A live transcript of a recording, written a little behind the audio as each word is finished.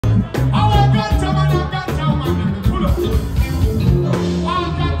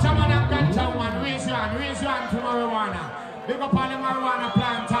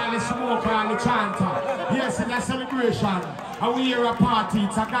celebration. And we here a party,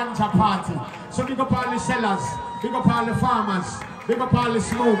 it's a ganja party. So big up all the sellers, big up all the farmers, big up all the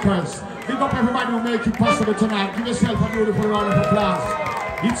smokers, big up everybody who make it possible tonight. Give yourself a beautiful round of applause.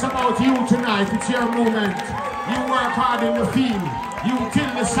 It's about you tonight, it's your moment. You work hard in the field, you till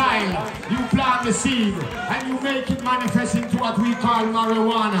the soil, you plant the seed, and you make it manifest into what we call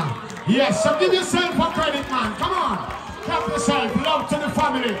marijuana. Yes, so give yourself a credit, man. Come on. Clap yourself. Love to the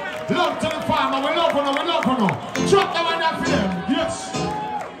family. Love to the farmer. We love you, we love you. Drop them on that for them. Yes.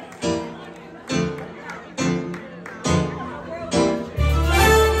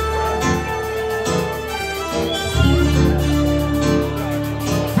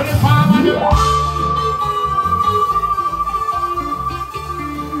 For the farmer.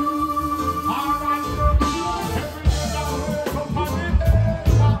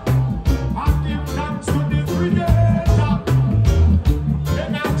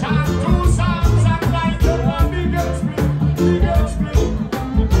 Big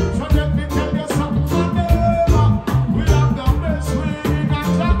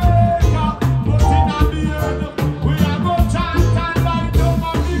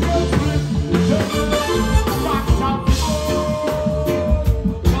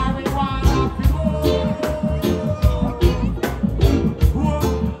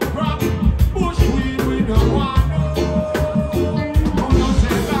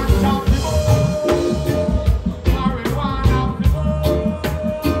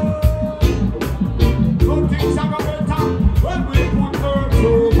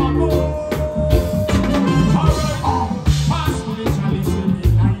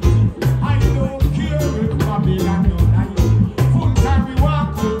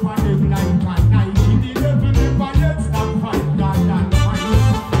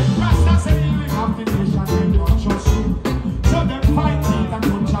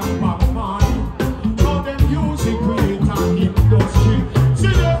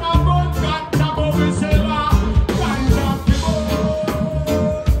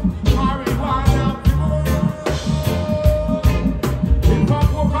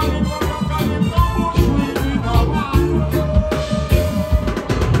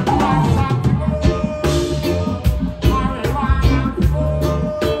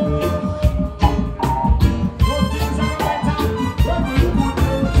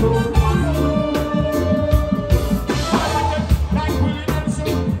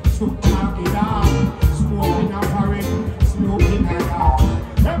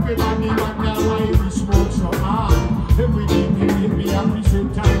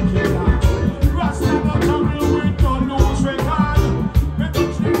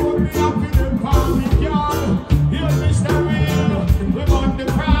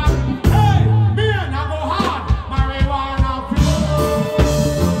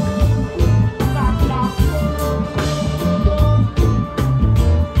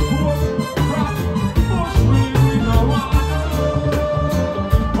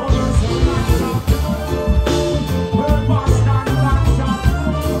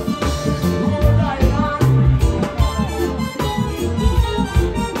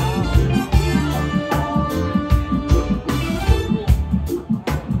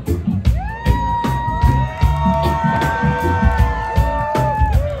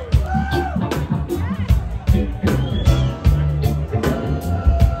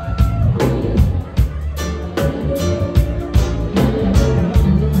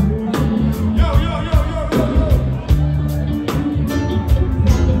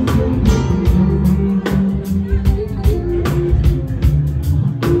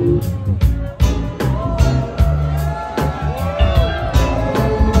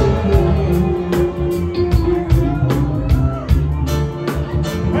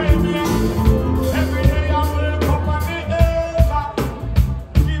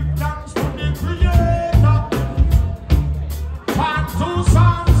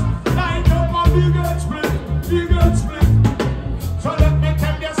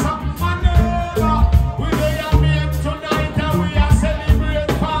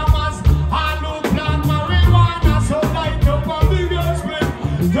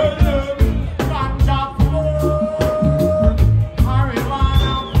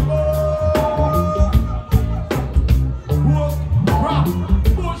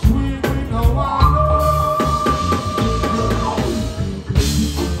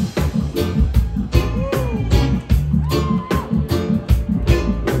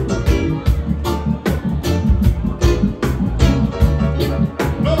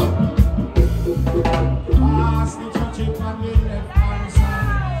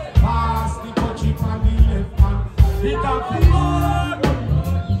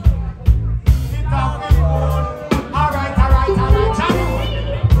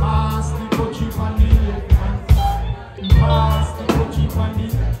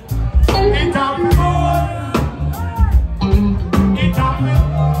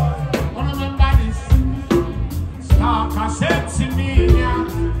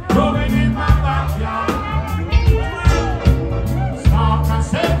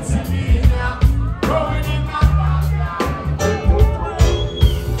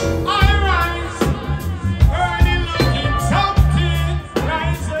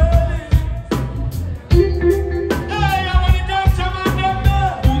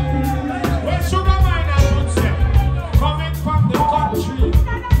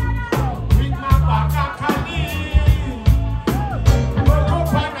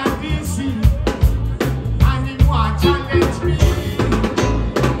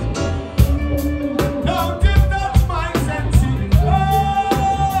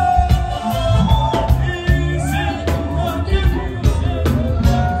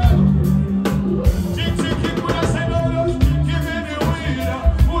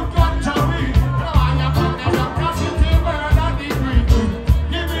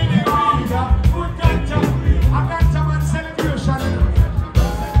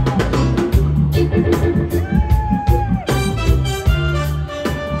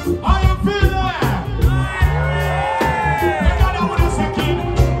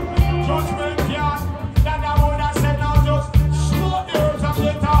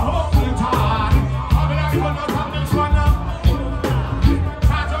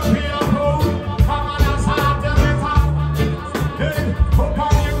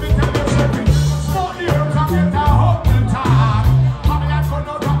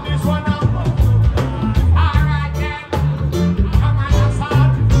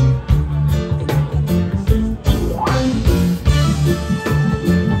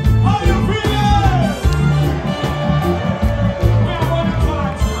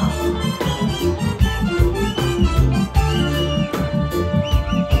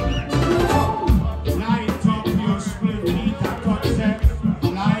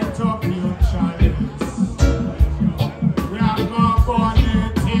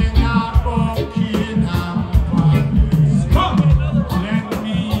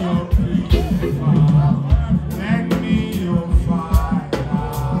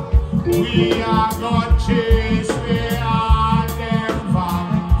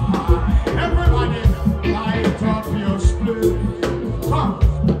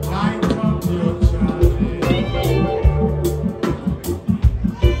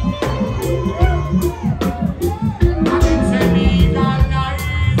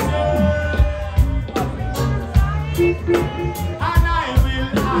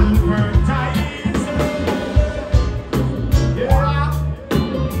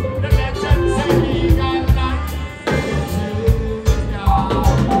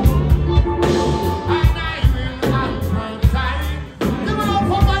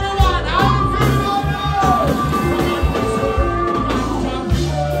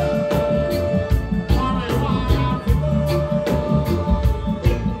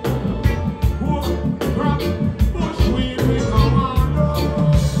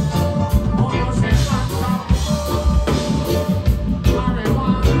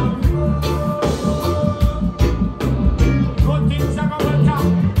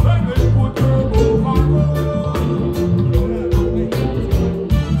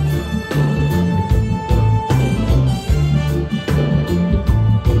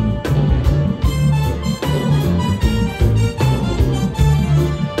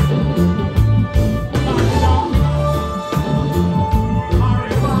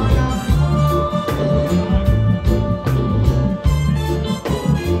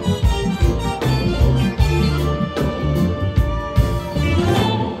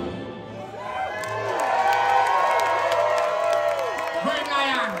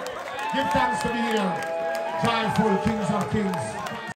Give thanks to be here. Joyful Kings of Kings.